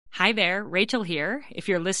Hi there, Rachel here. If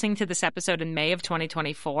you're listening to this episode in May of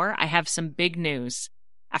 2024, I have some big news.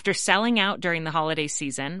 After selling out during the holiday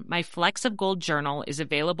season, my Flecks of Gold journal is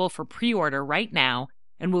available for pre-order right now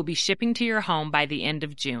and will be shipping to your home by the end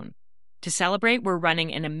of June. To celebrate, we're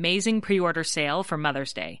running an amazing pre-order sale for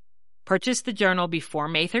Mother's Day. Purchase the journal before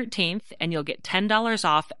May 13th and you'll get $10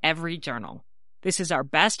 off every journal. This is our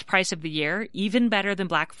best price of the year, even better than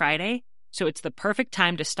Black Friday, so it's the perfect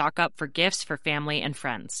time to stock up for gifts for family and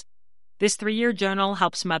friends. This 3-year journal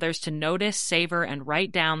helps mothers to notice, savor, and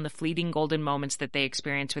write down the fleeting golden moments that they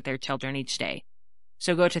experience with their children each day.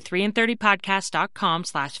 So go to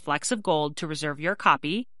 3in30podcast.com/flecksofgold to reserve your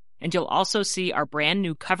copy, and you'll also see our brand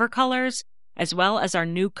new cover colors, as well as our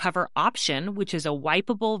new cover option, which is a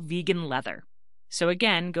wipeable vegan leather. So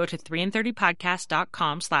again, go to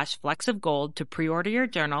 3in30podcast.com/flecksofgold to pre-order your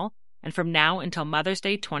journal, and from now until Mother's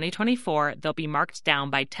Day 2024, they'll be marked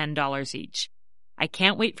down by $10 each. I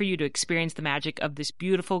can't wait for you to experience the magic of this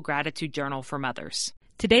beautiful gratitude journal for mothers.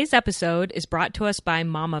 Today's episode is brought to us by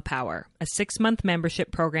Mama Power, a 6-month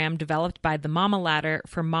membership program developed by the Mama Ladder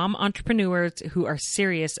for mom entrepreneurs who are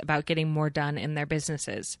serious about getting more done in their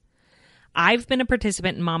businesses. I've been a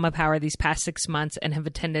participant in Mama Power these past 6 months and have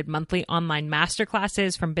attended monthly online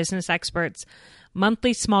masterclasses from business experts,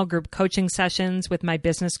 monthly small group coaching sessions with my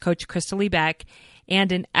business coach, Crystal Beck,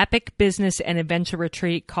 and an epic business and adventure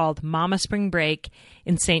retreat called Mama Spring Break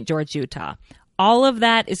in St. George, Utah. All of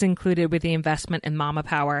that is included with the investment in Mama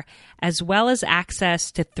Power, as well as access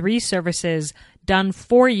to 3 services done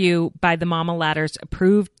for you by the Mama Ladder's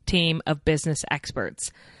approved team of business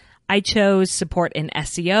experts. I chose support in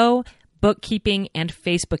SEO, bookkeeping, and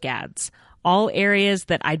Facebook ads, all areas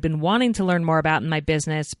that I'd been wanting to learn more about in my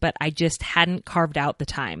business, but I just hadn't carved out the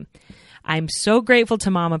time. I'm so grateful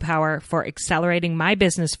to Mama Power for accelerating my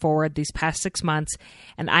business forward these past 6 months,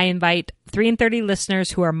 and I invite 3 in 30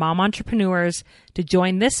 listeners who are mom entrepreneurs to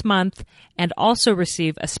join this month and also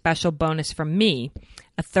receive a special bonus from me,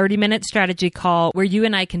 a 30-minute strategy call where you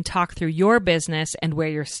and I can talk through your business and where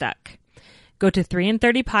you're stuck. Go to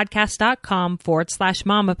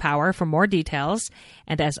 3in30podcast.com/Mama Power for more details.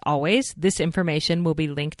 And as always, this information will be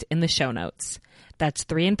linked in the show notes. That's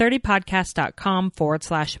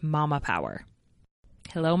 3in30podcast.com/Mama Power.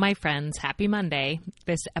 Hello, my friends. Happy Monday.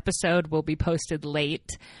 This episode will be posted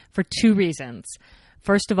late for 2 reasons.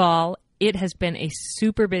 First of all, it has been a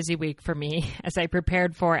super busy week for me as I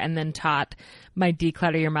prepared for and then taught my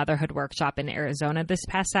Declutter Your Motherhood workshop in Arizona this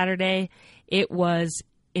past Saturday. It was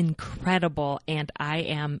incredible, and I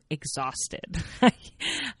am exhausted.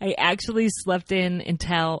 I actually slept in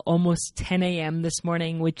until almost 10 a.m. this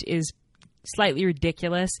morning, which is slightly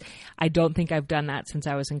ridiculous. I don't think I've done that since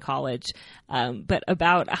I was in college. But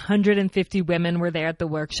about 150 women were there at the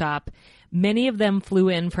workshop. Many of them flew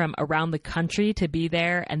in from around the country to be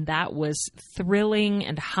there, and that was thrilling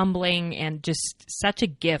and humbling and just such a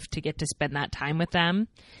gift to get to spend that time with them.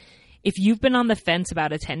 If you've been on the fence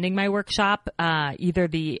about attending my workshop, either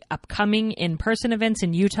the upcoming in-person events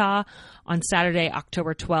in Utah on Saturday,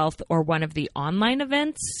 October 12th, or one of the online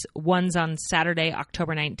events, one's on Saturday,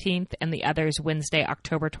 October 19th, and the other's Wednesday,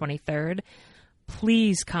 October 23rd,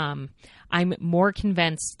 please come. I'm more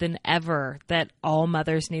convinced than ever that all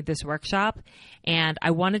mothers need this workshop, and I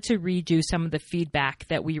wanted to read you some of the feedback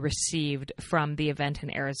that we received from the event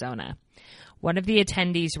in Arizona. One of the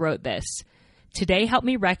attendees wrote this: "Today helped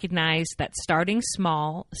me recognize that starting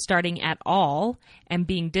small, starting at all, and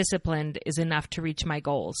being disciplined is enough to reach my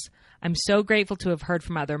goals. I'm so grateful to have heard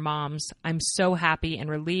from other moms. I'm so happy and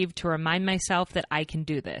relieved to remind myself that I can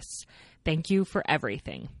do this. Thank you for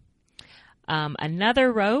everything."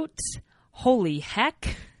 Another wrote, "Holy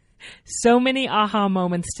heck. So many aha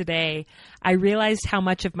moments today. I realized how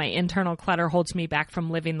much of my internal clutter holds me back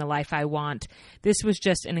from living the life I want. This was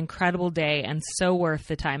just an incredible day and so worth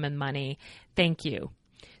the time and money. Thank you."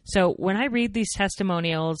 So when I read these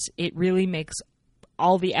testimonials, it really makes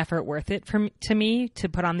all the effort worth it to me to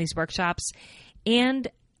put on these workshops.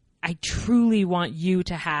 And I truly want you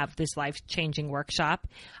to have this life-changing workshop,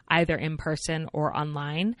 either in person or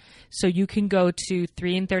online. So you can go to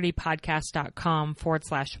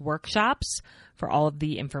 3in30podcast.com/workshops for all of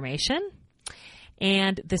the information.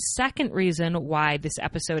 And the second reason why this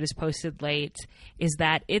episode is posted late is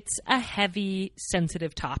that it's a heavy,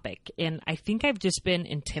 sensitive topic, and I think I've just been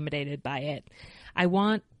intimidated by it. I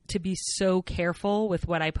want to be so careful with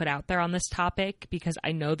what I put out there on this topic because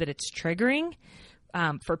I know that it's triggering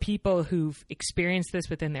for people who've experienced this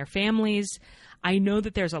within their families. I know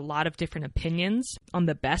that there's a lot of different opinions on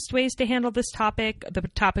the best ways to handle this topic, the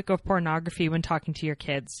topic of pornography when talking to your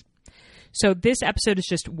kids. So this episode is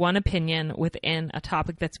just one opinion within a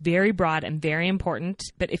topic that's very broad and very important.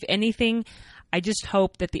 But if anything, I just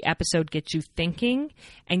hope that the episode gets you thinking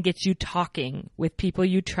and gets you talking with people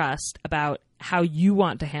you trust about how you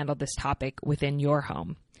want to handle this topic within your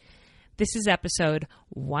home. This is episode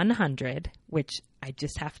 100, which I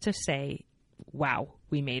just have to say, wow,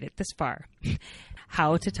 we made it this far.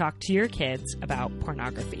 How to talk to your kids about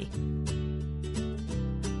pornography.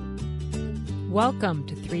 Welcome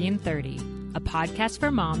to 3 in 30, a podcast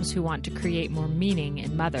for moms who want to create more meaning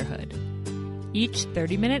in motherhood. Each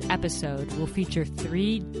 30-minute episode will feature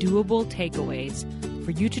 3 doable takeaways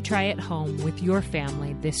for you to try at home with your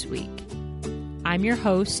family this week. I'm your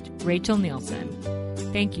host, Rachel Nielsen.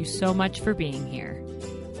 Thank you so much for being here.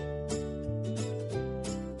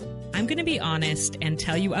 I'm going to be honest and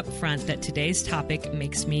tell you up front that today's topic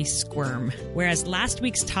makes me squirm. Whereas last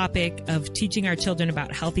week's topic of teaching our children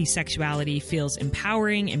about healthy sexuality feels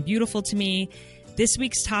empowering and beautiful to me, this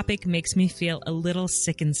week's topic makes me feel a little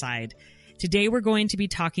sick inside. Today we're going to be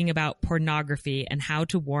talking about pornography and how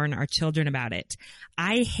to warn our children about it.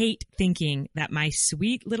 I hate thinking that my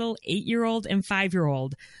sweet little 8-year-old and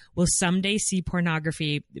 5-year-old will someday see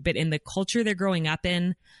pornography, but in the culture they're growing up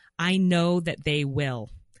in, I know that they will.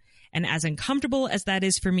 And as uncomfortable as that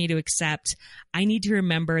is for me to accept, I need to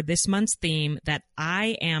remember this month's theme that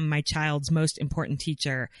I am my child's most important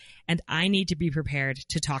teacher, and I need to be prepared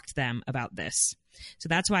to talk to them about this. So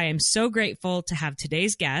that's why I'm so grateful to have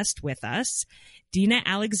today's guest with us. Dina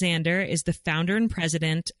Alexander is the founder and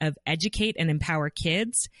president of Educate and Empower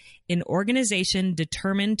Kids, an organization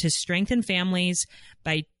determined to strengthen families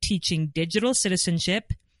by teaching digital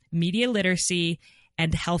citizenship, media literacy,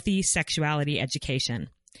 and healthy sexuality education.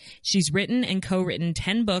 She's written and co-written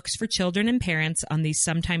 10 books for children and parents on these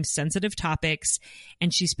sometimes sensitive topics,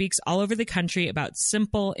 and she speaks all over the country about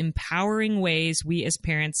simple, empowering ways we as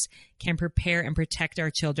parents can prepare and protect our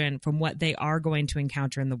children from what they are going to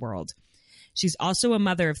encounter in the world. She's also a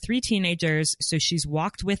mother of 3 teenagers, so she's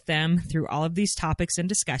walked with them through all of these topics and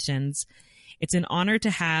discussions. It's an honor to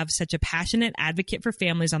have such a passionate advocate for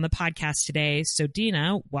families on the podcast today. So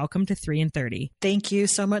Dina, welcome to 3 in 30. Thank you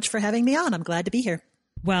so much for having me on. I'm glad to be here.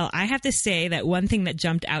 Well, I have to say that one thing that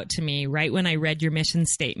jumped out to me right when I read your mission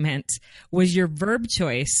statement was your verb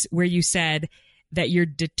choice, where you said that you're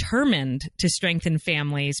determined to strengthen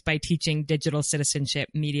families by teaching digital citizenship,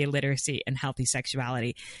 media literacy, and healthy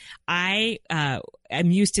sexuality. I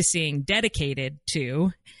am used to seeing dedicated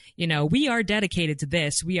to, we are dedicated to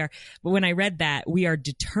this. But when I read that, we are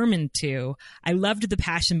determined to, I loved the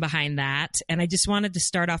passion behind that. And I just wanted to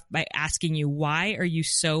start off by asking you, why are you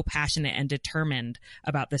so passionate and determined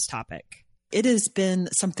about this topic? It has been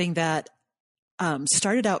something that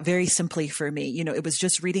started out very simply for me. It was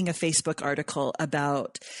just reading a Facebook article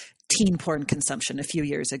about teen porn consumption a few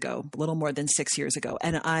years ago, a little more than 6 years ago.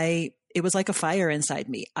 And it was like a fire inside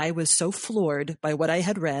me. I was so floored by what I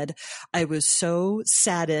had read. I was so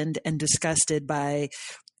saddened and disgusted by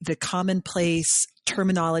the commonplace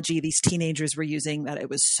terminology these teenagers were using, that it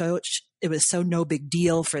was so no big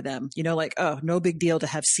deal for them. No big deal to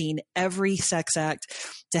have seen every sex act,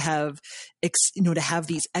 to have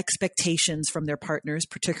these expectations from their partners,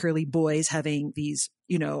 particularly boys having these,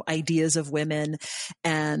 ideas of women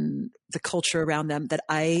and the culture around them, that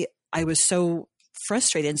I was so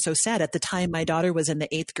frustrated and so sad. At the time, my daughter was in the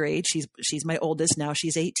 8th grade. She's my oldest now.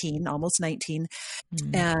 She's 18, almost 19.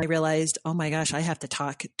 Mm-hmm. And I realized, oh my gosh, I have to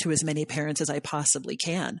talk to as many parents as I possibly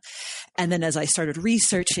can. And then as I started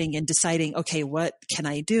researching and deciding, okay, what can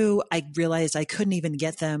I do? I realized I couldn't even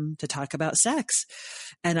get them to talk about sex.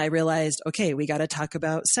 And I realized, okay, we got to talk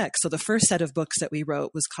about sex. So the first set of books that we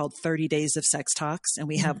wrote was called 30 Days of Sex Talks. And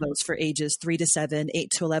we have those for ages 3 to 7,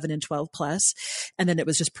 8 to 11, and 12 plus. And then it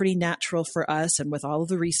was just pretty natural for us, and with all of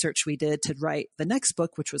the research we did, to write the next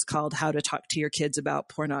book, which was called How to Talk to Your Kids About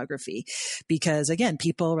Pornography. Because again,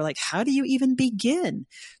 people were like, how do you even begin?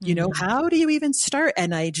 How do you even start?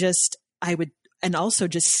 And and also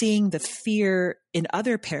just seeing the fear in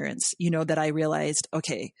other parents, that I realized,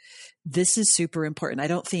 okay, this is super important. I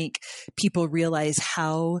don't think people realize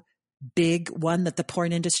how big, one, that the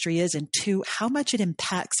porn industry is, and 2, how much it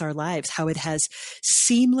impacts our lives, how it has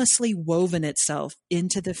seamlessly woven itself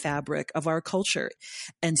into the fabric of our culture.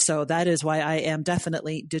 And so that is why I am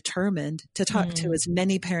definitely determined to talk to as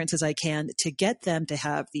many parents as I can, to get them to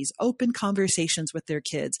have these open conversations with their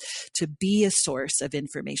kids, to be a source of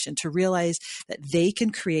information, to realize that they can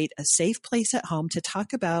create a safe place at home to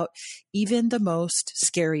talk about even the most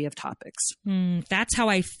scary of topics. That's how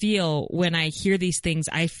I feel when I hear these things.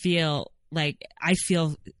 I feel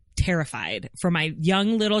terrified for my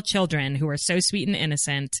young little children who are so sweet and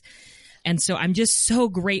innocent. And so I'm just so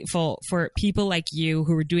grateful for people like you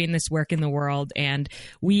who are doing this work in the world. And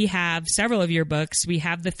we have several of your books. We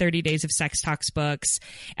have the 30 Days of Sex Talks books.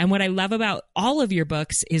 And what I love about all of your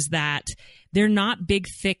books is that they're not big,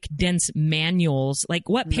 thick, dense manuals. Like,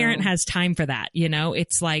 what parent has time for that? You know,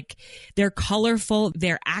 it's like they're colorful,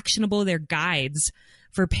 they're actionable, they're guides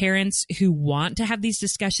for parents who want to have these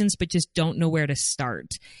discussions but just don't know where to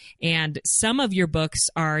start. And some of your books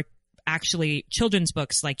are actually children's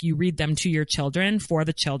books, like you read them to your children for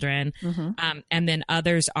the children. And then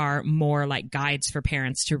others are more like guides for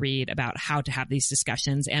parents to read about how to have these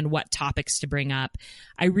discussions and what topics to bring up.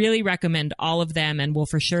 I really recommend all of them, and we'll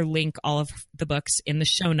for sure link all of the books in the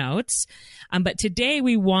show notes. But today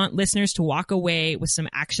we want listeners to walk away with some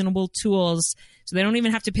actionable tools so they don't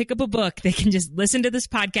even have to pick up a book. They can just listen to this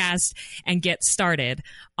podcast and get started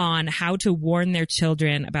on how to warn their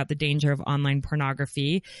children about the danger of online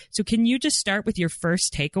pornography. So can you just start with your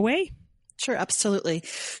first takeaway? Sure, absolutely.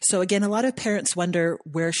 So again, a lot of parents wonder,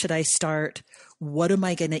 where should I start? What am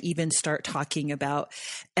I going to even start talking about?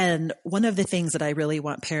 And one of the things that I really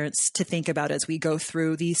want parents to think about as we go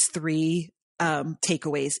through these three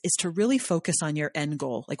takeaways is to really focus on your end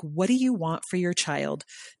goal. Like, what do you want for your child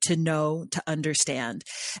to know, to understand?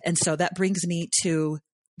 And so that brings me to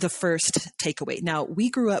the first takeaway. Now, we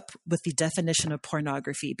grew up with the definition of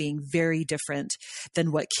pornography being very different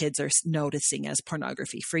than what kids are noticing as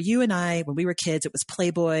pornography. For you and I, when we were kids, it was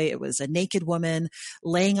Playboy, it was a naked woman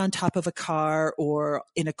laying on top of a car or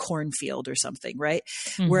in a cornfield or something, right?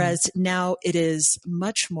 Whereas now it is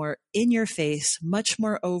much more in your face, much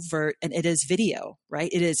more overt, and it is video, right?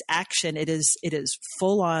 It is action. It is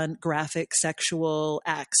full on graphic sexual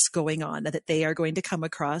acts going on that they are going to come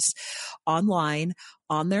across online,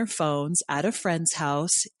 on their phones, at a friend's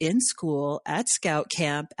house, in school, at scout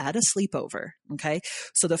camp, at a sleepover. Okay.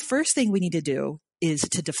 So the first thing we need to do is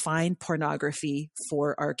to define pornography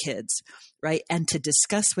for our kids, right? And to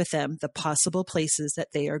discuss with them the possible places that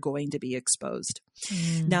they are going to be exposed.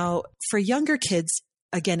 Now, for younger kids,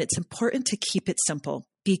 again, it's important to keep it simple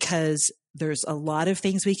because there's a lot of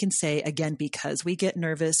things we can say. Again, because we get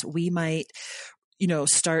nervous, we might,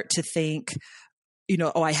 start to think,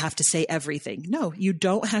 oh, I have to say everything. No, you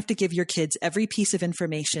don't have to give your kids every piece of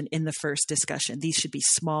information in the first discussion. These should be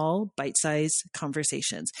small, bite-sized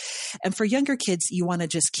conversations. And for younger kids, you want to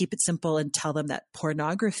just keep it simple and tell them that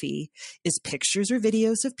pornography is pictures or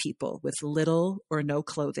videos of people with little or no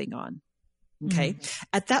clothing on. Okay.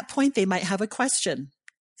 At that point, they might have a question.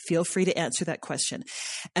 Feel free to answer that question.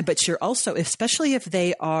 But you're also, especially if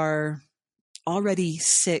they are already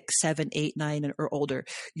 6, 7, 8, 9, or older,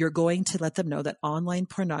 you're going to let them know that online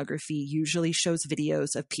pornography usually shows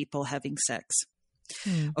videos of people having sex.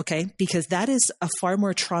 Okay? Because that is a far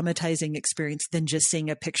more traumatizing experience than just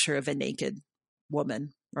seeing a picture of a naked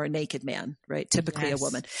woman or a naked man, right? Typically a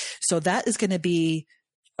woman. So that is going to be,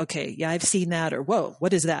 okay, yeah, I've seen that, or whoa,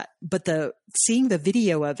 what is that? But seeing the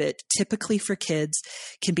video of it, typically for kids,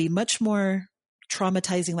 can be much more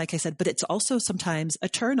traumatizing, like I said, but it's also sometimes a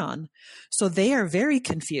turn on. So they are very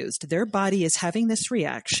confused. Their body is having this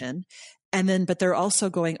reaction. But they're also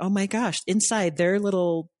going, oh my gosh, inside their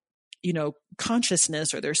little,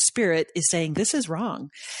 consciousness or their spirit is saying, this is wrong.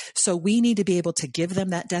 So we need to be able to give them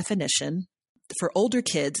that definition. For older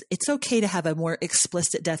kids, it's okay to have a more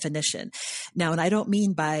explicit definition. Now, and I don't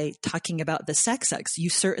mean by talking about the sex. You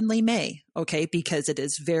certainly may, okay, because it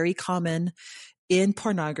is very common in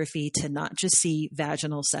pornography to not just see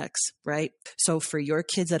vaginal sex, right? So for your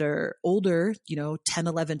kids that are older, 10,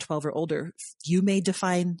 11, 12 or older, you may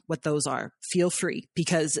define what those are. Feel free,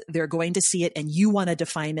 because they're going to see it and you want to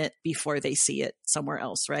define it before they see it somewhere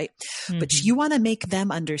else, right? But you want to make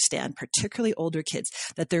them understand, particularly older kids,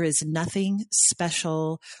 that there is nothing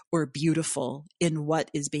special or beautiful in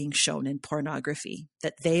what is being shown in pornography,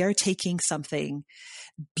 that they are taking something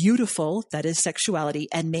beautiful, that is sexuality,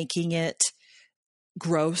 and making it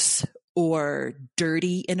gross or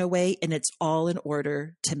dirty in a way, and it's all in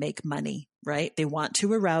order to make money, right? They want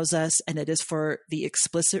to arouse us, and it is for the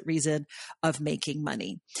explicit reason of making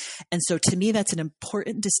money. And so to me, that's an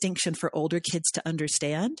important distinction for older kids to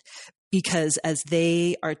understand, because as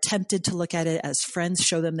they are tempted to look at it, as friends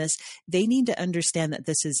show them this, they need to understand that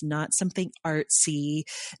this is not something artsy.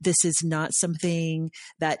 This is not something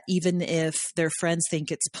that, even if their friends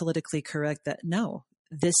think it's politically correct, that no,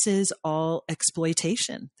 this is all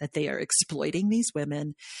exploitation, that they are exploiting these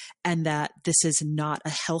women, and that this is not a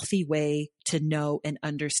healthy way to know and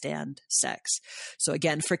understand sex. So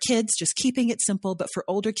again, for kids, just keeping it simple, but for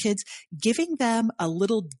older kids, giving them a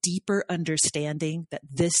little deeper understanding that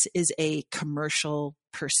this is a commercial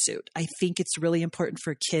pursuit. I think it's really important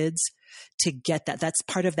for kids to get that. That's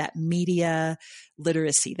part of that media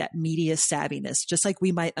literacy, that media savviness. Just like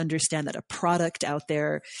we might understand that a product out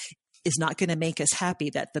there is not going to make us happy,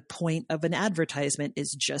 that the point of an advertisement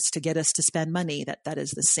is just to get us to spend money, that is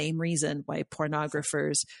the same reason why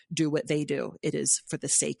pornographers do what they do. It is for the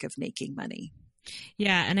sake of making money.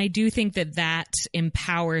 Yeah. And I do think that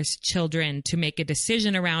empowers children to make a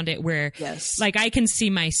decision around it where, yes, like, I can see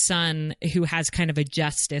my son, who has kind of a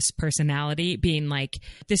justice personality, being like,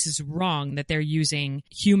 this is wrong that they're using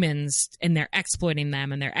humans and they're exploiting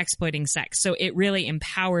them and they're exploiting sex. So it really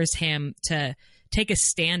empowers him to take a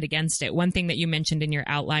stand against it. One thing that you mentioned in your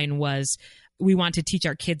outline was we want to teach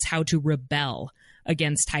our kids how to rebel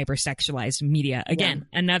against hypersexualized media. Again,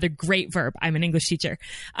 another great verb. I'm an English teacher.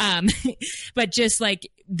 But just like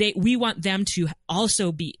we want them to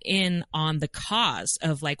also be in on the cause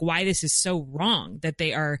of like why this is so wrong, that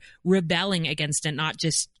they are rebelling against it, not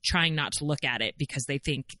just trying not to look at it because they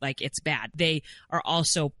think like it's bad. They are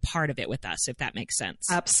also part of it with us, if that makes sense.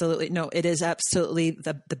 Absolutely. No, it is absolutely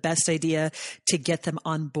the best idea to get them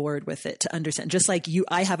on board with it, to understand. Just like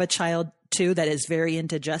I have a child too that is very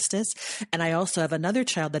into justice. And I also have another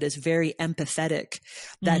child that is very empathetic,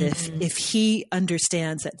 that if he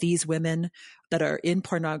understands that these women that are in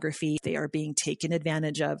pornography, they are being taken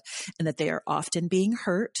advantage of, and that they are often being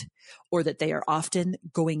hurt, or that they are often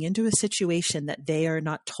going into a situation that they are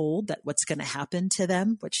not told that what's going to happen to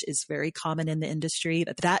them, which is very common in the industry,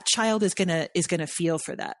 that child is going to feel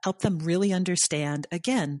for that. Help them really understand,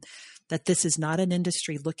 again, that this is not an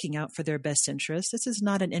industry looking out for their best interests. This is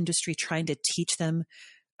not an industry trying to teach them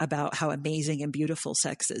about how amazing and beautiful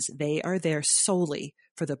sex is. They are there solely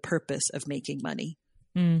for the purpose of making money.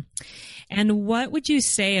 Mm. And what would you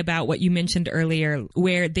say about what you mentioned earlier,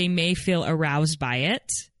 where they may feel aroused by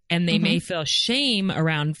it and they may feel shame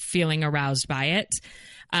around feeling aroused by it?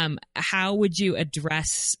 How would you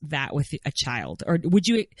address that with a child? Or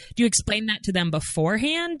do you explain that to them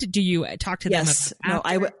beforehand? Do you talk to them about after? No,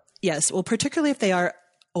 I would. Yes. Well, particularly if they are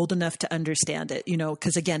old enough to understand it,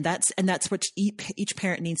 because again, that's what each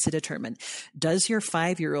parent needs to determine. Does your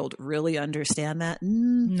 5-year-old really understand that?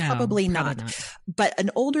 No, probably not. not. But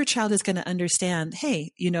an older child is going to understand,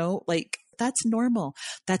 hey, like that's normal.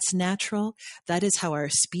 That's natural. That is how our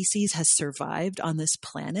species has survived on this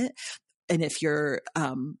planet. And if you're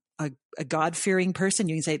a God-fearing person,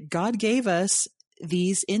 you can say, God gave us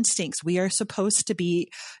these instincts. We are supposed to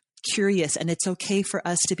be curious, and it's okay for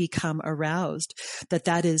us to become aroused.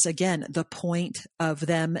 That is, again, the point of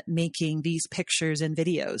them making these pictures and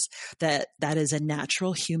videos, that is a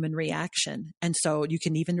natural human reaction. And so you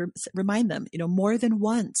can even remind them, more than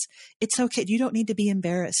once, it's okay. You don't need to be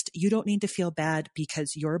embarrassed. You don't need to feel bad,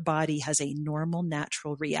 because your body has a normal,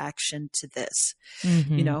 natural reaction to this,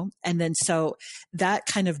 and then so that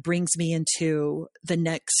kind of brings me into the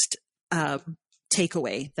next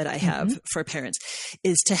takeaway that I have for parents,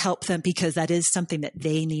 is to help them, because that is something that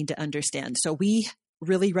they need to understand. So we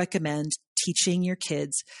really recommend teaching your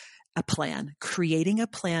kids a plan, creating a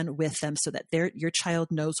plan with them so that your child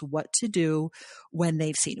knows what to do when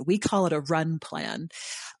they've seen. We call it a run plan.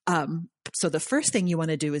 So the first thing you want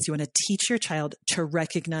to do is you want to teach your child to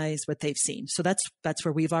recognize what they've seen. So that's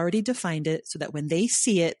where we've already defined it, so that when they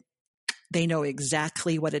see it, they know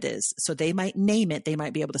exactly what it is. So they might name it. They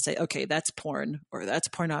might be able to say, okay, that's porn, or that's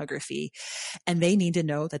pornography. And they need to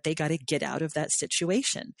know that they got to get out of that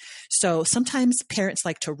situation. So sometimes parents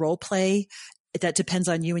like to role play. That depends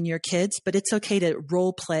on you and your kids, but it's okay to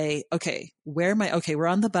role play. Okay, we're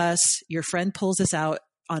on the bus. Your friend pulls us out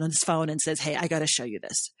on his phone and says, hey, I got to show you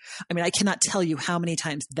this. I mean, I cannot tell you how many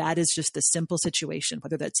times that is just a simple situation,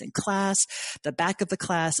 whether that's in class, the back of the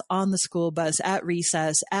class, on the school bus, at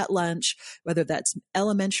recess, at lunch, whether that's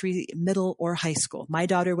elementary, middle, or high school. My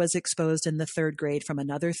daughter was exposed in the 3rd grade from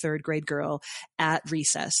another 3rd grade girl at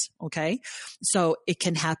recess. Okay. So it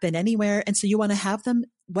can happen anywhere. And so you want to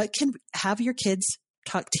have your kids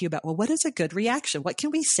talk to you about, well, what is a good reaction? What can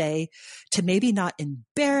we say to maybe not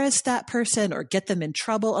embarrass that person or get them in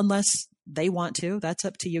trouble, unless they want to? That's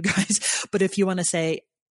up to you guys. But if you want to say,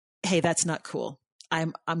 hey, that's not cool,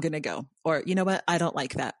 I'm going to go. Or, you know what? I don't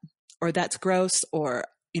like that. Or that's gross. Or,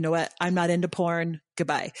 you know what? I'm not into porn.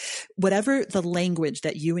 Goodbye. Whatever the language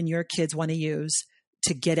that you and your kids want to use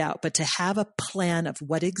to get out, but to have a plan of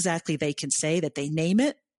what exactly they can say, that they name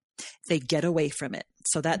it, they get away from it.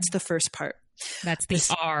 So that's the first part. That's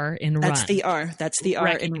the R in run. That's the R. That's the R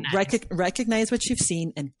in recognize what you've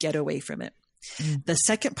seen and get away from it. The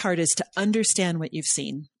second part is to understand what you've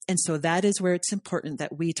seen. And so that is where it's important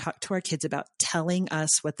that we talk to our kids about telling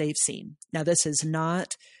us what they've seen. Now, this is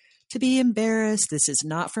not to be embarrassed. This is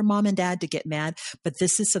not for mom and dad to get mad, but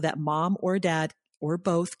this is so that mom or dad or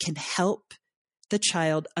both can help the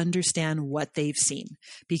child understand what they've seen.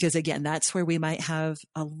 Because again, that's where we might have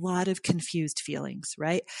a lot of confused feelings,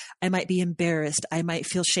 right? I might be embarrassed. I might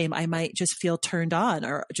feel shame. I might just feel turned on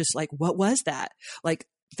or just like, what was that? Like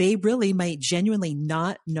they really might genuinely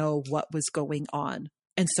not know what was going on.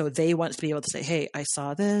 And so they want to be able to say, hey, I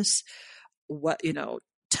saw this. What,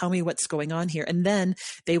 tell me what's going on here. And then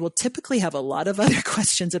they will typically have a lot of other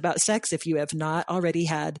questions about sex if you have not already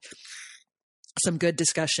had some good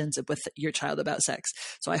discussions with your child about sex.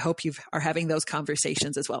 So I hope you are having those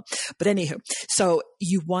conversations as well. But anywho, so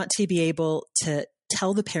you want to be able to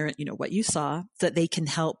tell the parent, what you saw so that they can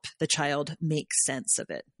help the child make sense of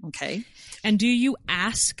it. Okay. And do you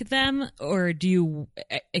ask them or do you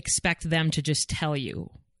expect them to just tell you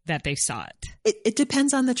that they saw it? It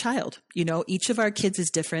depends on the child. Each of our kids is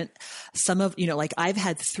different. Some of, like I've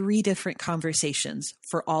had 3 different conversations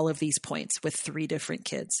for all of these points with 3 different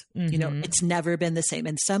kids. Mm-hmm. It's never been the same.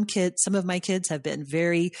 And some of my kids have been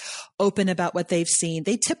very open about what they've seen.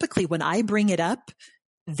 They typically, when I bring it up,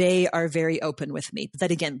 they are very open with me.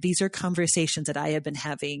 But again, these are conversations that I have been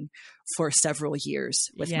having for several years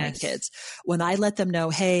with my kids. When I let them know,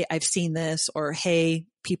 hey, I've seen this, or hey,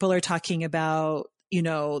 people are talking about,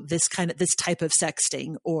 this type of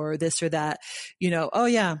sexting or this or that, oh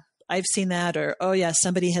yeah, I've seen that, or, oh yeah,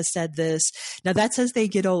 somebody has said this. Now that's as they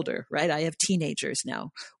get older, right? I have teenagers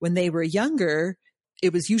now. When they were younger,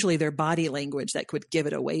 it was usually their body language that could give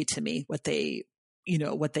it away to me, what they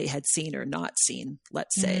had seen or not seen,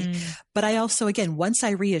 let's say. But I also, again, once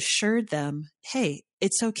I reassured them, hey,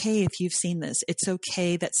 it's okay if you've seen this. It's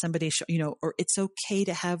okay that somebody, or it's okay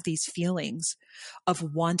to have these feelings of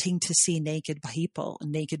wanting to see naked people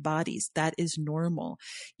and naked bodies. That is normal.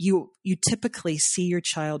 You typically see your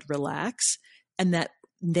child relax and that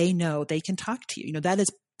they know they can talk to you. That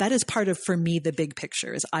is part of, for me, the big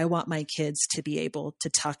picture is I want my kids to be able to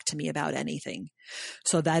talk to me about anything.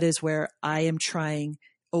 So that is where I am trying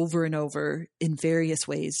over and over in various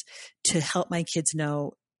ways to help my kids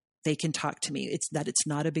know they can talk to me. It's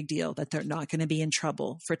not a big deal, that they're not going to be in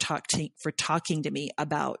trouble for talking to me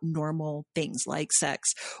about normal things like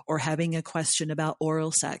sex, or having a question about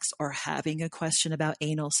oral sex, or having a question about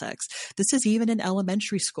anal sex. This is even in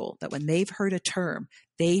elementary school, that when they've heard a term,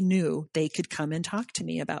 they knew they could come and talk to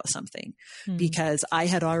me about something because I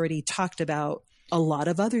had already talked about a lot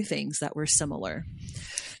of other things that were similar.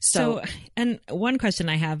 So and one question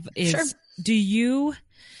I have is, sure. Do you...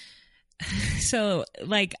 So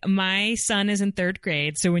like my son is in 3rd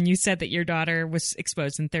grade. So when you said that your daughter was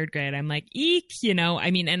exposed in 3rd grade, I'm like, eek, and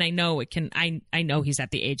I know it can, I know he's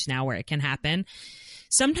at the age now where it can happen.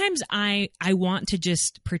 Sometimes I want to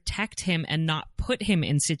just protect him and not put him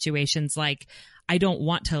in situations like I don't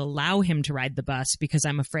want to allow him to ride the bus because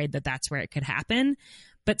I'm afraid that that's where it could happen.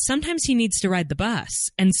 But sometimes he needs to ride the bus.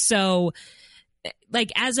 And so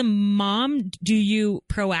like as a mom, do you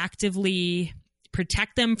proactively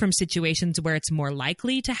protect them from situations where it's more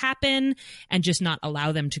likely to happen and just not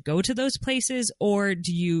allow them to go to those places? Or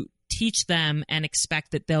do you teach them and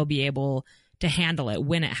expect that they'll be able to handle it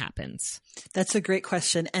when it happens? That's a great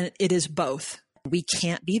question. And it is both. We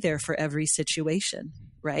can't be there for every situation,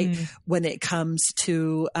 right? When it comes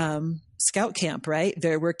to scout camp, right?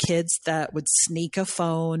 There were kids that would sneak a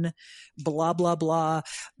phone, blah, blah, blah.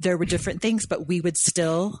 There were different things, but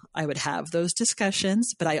I would have those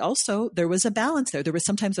discussions. But there was a balance there. There was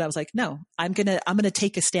sometimes that I was like, no, I'm going to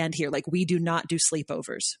take a stand here. Like we do not do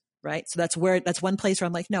sleepovers. Right. So that's one place where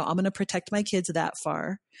I'm like, no, I'm going to protect my kids that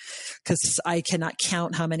far, because I cannot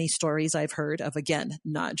count how many stories I've heard of, again,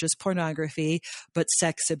 not just pornography, but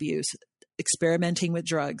sex abuse, experimenting with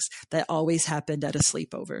drugs that always happened at a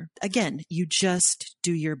sleepover. Again, you just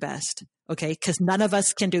do your best. Okay. Because none of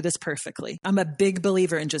us can do this perfectly. I'm a big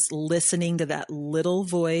believer in just listening to that little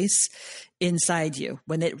voice inside you.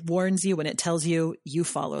 When it warns you, when it tells you, you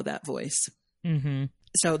follow that voice. Mm-hmm.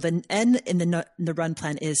 So the end in the run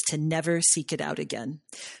plan is to never seek it out again,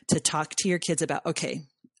 to talk to your kids about, okay,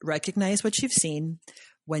 recognize what you've seen.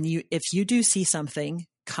 If you do see something,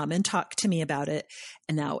 come and talk to me about it.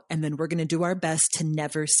 And then we're going to do our best to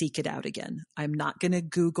never seek it out again. I'm not going to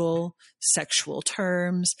Google sexual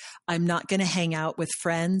terms. I'm not going to hang out with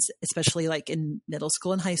friends, especially like in middle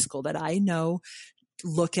school and high school, that I know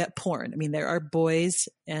look at porn. I mean, there are boys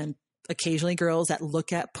and occasionally girls that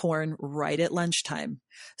look at porn right at lunchtime.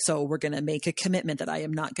 So we're going to make a commitment that I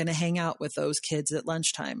am not going to hang out with those kids at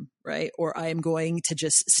lunchtime, right? Or I am going to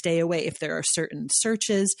just stay away if there are certain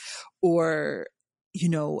searches, or,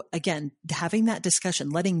 again, having that discussion,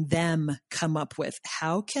 letting them come up with,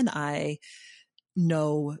 how can I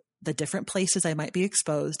know the different places I might be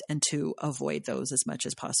exposed and to avoid those as much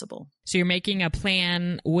as possible. So you're making a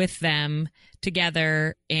plan with them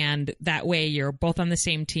together, and that way you're both on the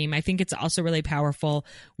same team. I think it's also really powerful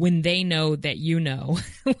when they know that you know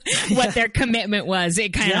what their commitment was.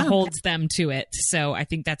 It kind of holds them to it. So I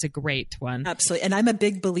think that's a great one. Absolutely. And I'm a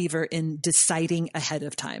big believer in deciding ahead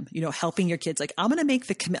of time, helping your kids. Like, I'm going to make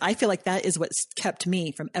the commitment. I feel like that is what's kept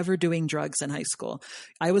me from ever doing drugs in high school.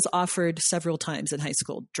 I was offered several times in high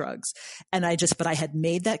school drugs, and but I had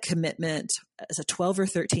made that commitment as a 12 or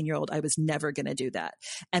 13-year-old. I was never going to do that.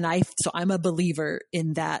 And so I'm a believer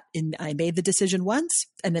in that. I made the decision once,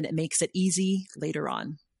 and then it makes it easy later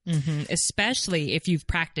on. Mm-hmm. Especially if you've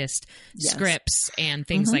practiced scripts and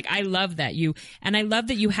things like, I love that you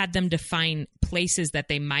had them define places that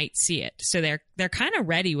they might see it. So they're kind of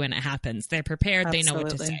ready when it happens. They're prepared. Absolutely. They know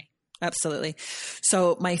what to say. Absolutely.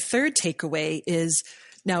 So my third takeaway is,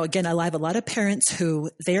 now, again, I have a lot of parents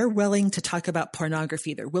who they're willing to talk about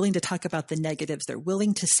pornography. They're willing to talk about the negatives. They're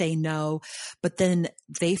willing to say no, but then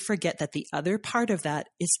they forget that the other part of that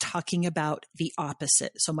is talking about the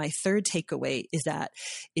opposite. So my third takeaway is that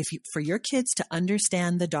for your kids to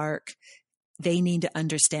understand the dark, they need to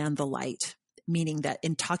understand the light. Meaning that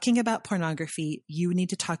in talking about pornography, you need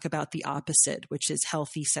to talk about the opposite, which is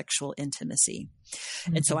healthy sexual intimacy.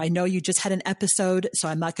 Mm-hmm. And so I know you just had an episode, so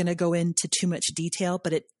I'm not going to go into too much detail,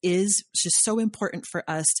 but it is just so important for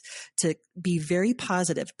us to be very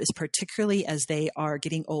positive, particularly as they are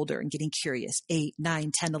getting older and getting curious, 8,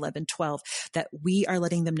 9, 10, 11, 12, that we are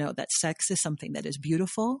letting them know that sex is something that is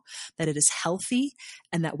beautiful, that it is healthy,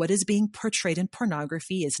 and that what is being portrayed in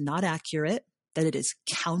pornography is not accurate, that it is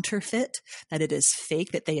counterfeit, that it is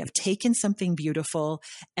fake, that they have taken something beautiful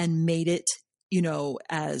and made it,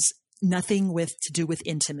 as nothing to do with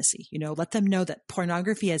intimacy. Let them know that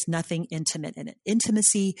pornography has nothing intimate in it.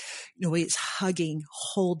 Intimacy, is hugging,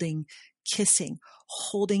 holding, kissing,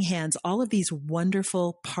 holding hands, all of these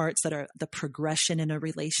wonderful parts that are the progression in a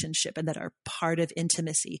relationship and that are part of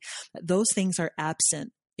intimacy. Those things are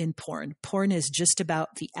absent in porn. Porn is just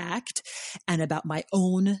about the act and about my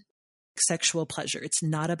own sexual pleasure. It's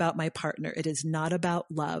not about my partner. It is not about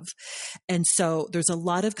love. And so there's a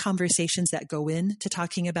lot of conversations that go into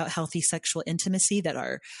talking about healthy sexual intimacy that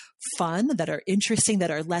are fun, that are interesting,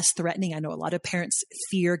 that are less threatening. I know a lot of parents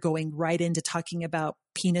fear going right into talking about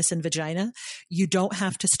penis and vagina. You don't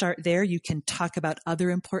have to start there. You can talk about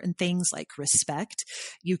other important things like respect.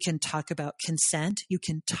 You can talk about consent. You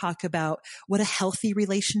can talk about what a healthy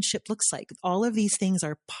relationship looks like. All of these things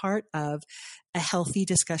are part of a healthy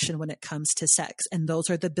discussion when it comes to sex. And those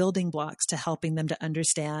are the building blocks to helping them to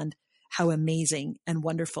understand how amazing and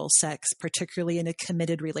wonderful sex, particularly in a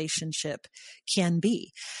committed relationship, can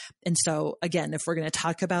be. And so again, if we're going to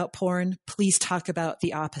talk about porn, please talk about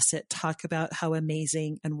the opposite. Talk about how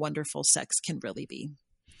amazing and wonderful sex can really be.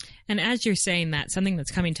 And as you're saying that, something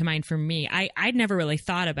that's coming to mind for me, I'd never really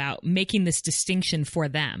thought about making this distinction for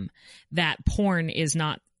them, that porn is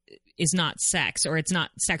not sex, or it's not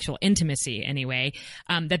sexual intimacy anyway,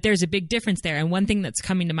 that there's a big difference there. And one thing that's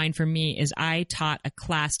coming to mind for me is I taught a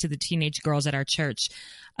class to the teenage girls at our church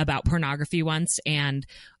about pornography once. And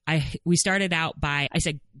we started out I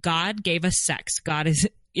said, God gave us sex.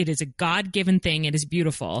 It is a God-given thing. It is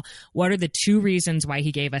beautiful. What are the 2 reasons why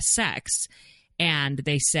he gave us sex? And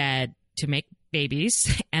they said to make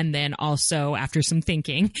babies. And then also, after some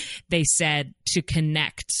thinking, they said to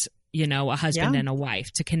connect a husband and a wife,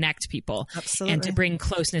 to connect people. Absolutely. And to bring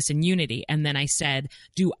closeness and unity. And then I said,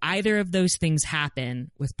 do either of those things happen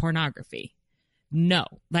with pornography? No.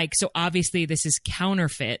 So obviously this is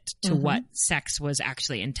counterfeit to what sex was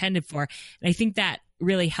actually intended for. And I think that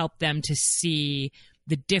really helped them to see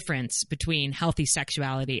the difference between healthy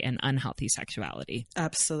sexuality and unhealthy sexuality.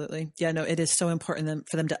 Absolutely. Yeah, no, it is so important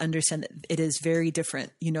for them to understand that it is very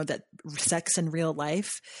different. That sex in real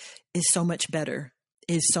life is so much better,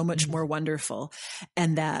 is so much more wonderful,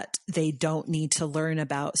 and that they don't need to learn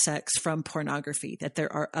about sex from pornography, that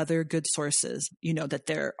there are other good sources, that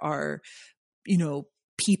there are,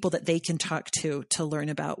 people that they can talk to learn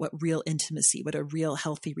about what real intimacy, what a real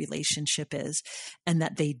healthy relationship is, and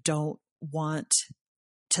that they don't want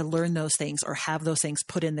to learn those things or have those things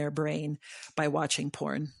put in their brain by watching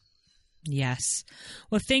porn. Yes.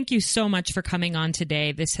 Well, thank you so much for coming on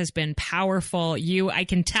today. This has been powerful. I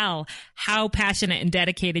can tell how passionate and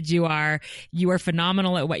dedicated you are. You are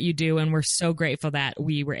phenomenal at what you do, and we're so grateful that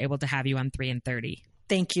we were able to have you on 3 in 30.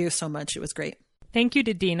 Thank you so much. It was great. Thank you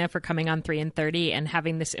to Dina for coming on 3 in 30 and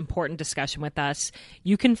having this important discussion with us.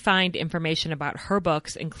 You can find information about her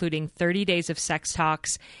books, including 30 Days of Sex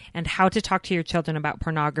Talks and How to Talk to Your Children About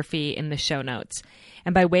Pornography, in the show notes.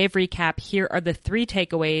 And by way of recap, here are the 3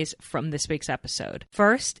 takeaways from this week's episode.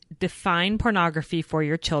 First, define pornography for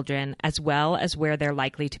your children as well as where they're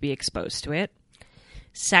likely to be exposed to it.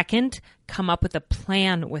 Second, come up with a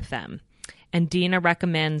plan with them. And Dina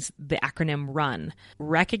recommends the acronym RUN.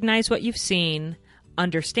 Recognize what you've seen,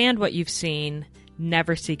 understand what you've seen,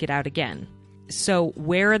 never seek it out again. So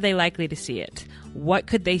where are they likely to see it? What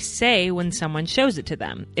could they say when someone shows it to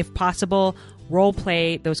them? If possible, role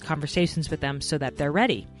play those conversations with them so that they're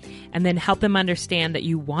ready. And then help them understand that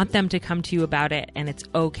you want them to come to you about it and it's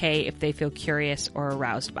okay if they feel curious or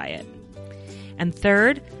aroused by it. And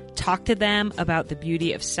third, talk to them about the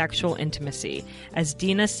beauty of sexual intimacy. As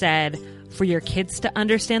Dina said, for your kids to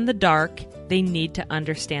understand the dark, they need to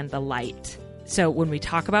understand the light. So when we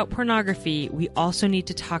talk about pornography, we also need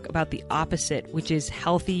to talk about the opposite, which is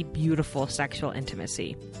healthy, beautiful sexual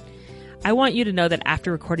intimacy. I want you to know that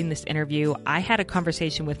after recording this interview, I had a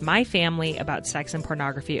conversation with my family about sex and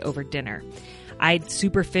pornography over dinner. I'd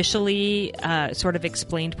superficially sort of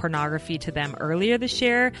explained pornography to them earlier this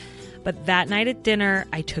year, but that night at dinner,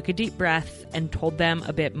 I took a deep breath and told them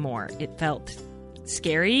a bit more. It felt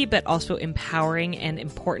scary, but also empowering and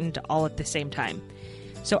important all at the same time.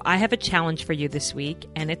 So I have a challenge for you this week,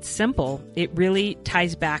 and it's simple. It really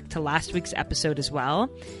ties back to last week's episode as well.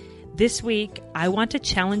 This week, I want to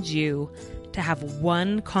challenge you to have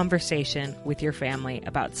one conversation with your family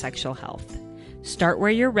about sexual health. Start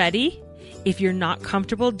where you're ready. If you're not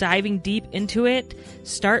comfortable diving deep into it,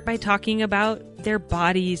 start by talking about their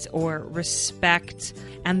bodies or respect,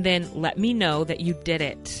 and then let me know that you did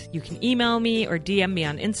it. You can email me or DM me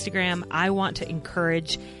on Instagram. I want to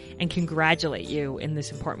encourage and congratulate you in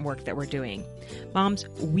this important work that we're doing. Moms,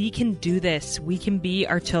 we can do this. We can be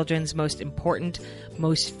our children's most important,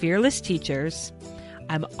 most fearless teachers.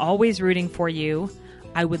 I'm always rooting for you.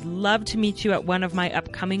 I would love to meet you at one of my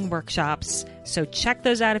upcoming workshops, so check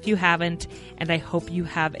those out if you haven't, and I hope you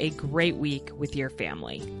have a great week with your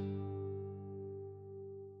family.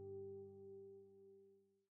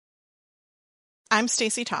 I'm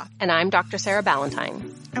Stacey Toth. And I'm Dr. Sarah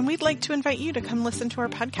Ballantyne. And we'd like to invite you to come listen to our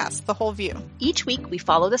podcast, The Whole View. Each week, we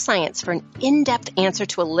follow the science for an in-depth answer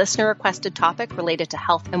to a listener-requested topic related to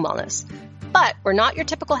health and wellness. But we're not your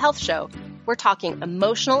typical health show. We're talking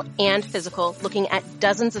emotional and physical, looking at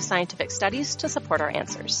dozens of scientific studies to support our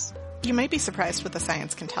answers. You might be surprised what the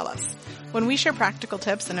science can tell us. When we share practical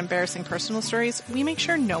tips and embarrassing personal stories, we make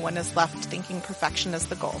sure no one is left thinking perfection is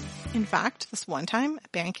the goal. In fact, this one time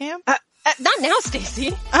at band camp... Not now,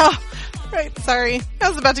 Stacey. Oh, right. Sorry. I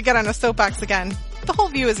was about to get on a soapbox again. The Whole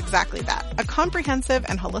View is exactly that. A comprehensive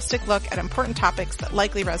and holistic look at important topics that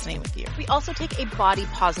likely resonate with you. We also take a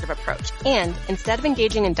body-positive approach. And instead of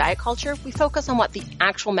engaging in diet culture, we focus on what the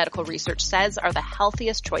actual medical research says are the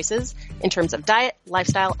healthiest choices in terms of diet,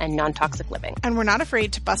 lifestyle, and non-toxic living. And we're not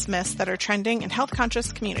afraid to bust myths that are trending in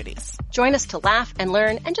health-conscious communities. Join us to laugh and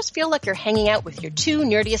learn and just feel like you're hanging out with your 2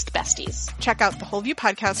 nerdiest besties. Check out the Whole View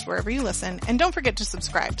podcast wherever you listen, and don't forget to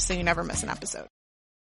subscribe so you never miss an episode.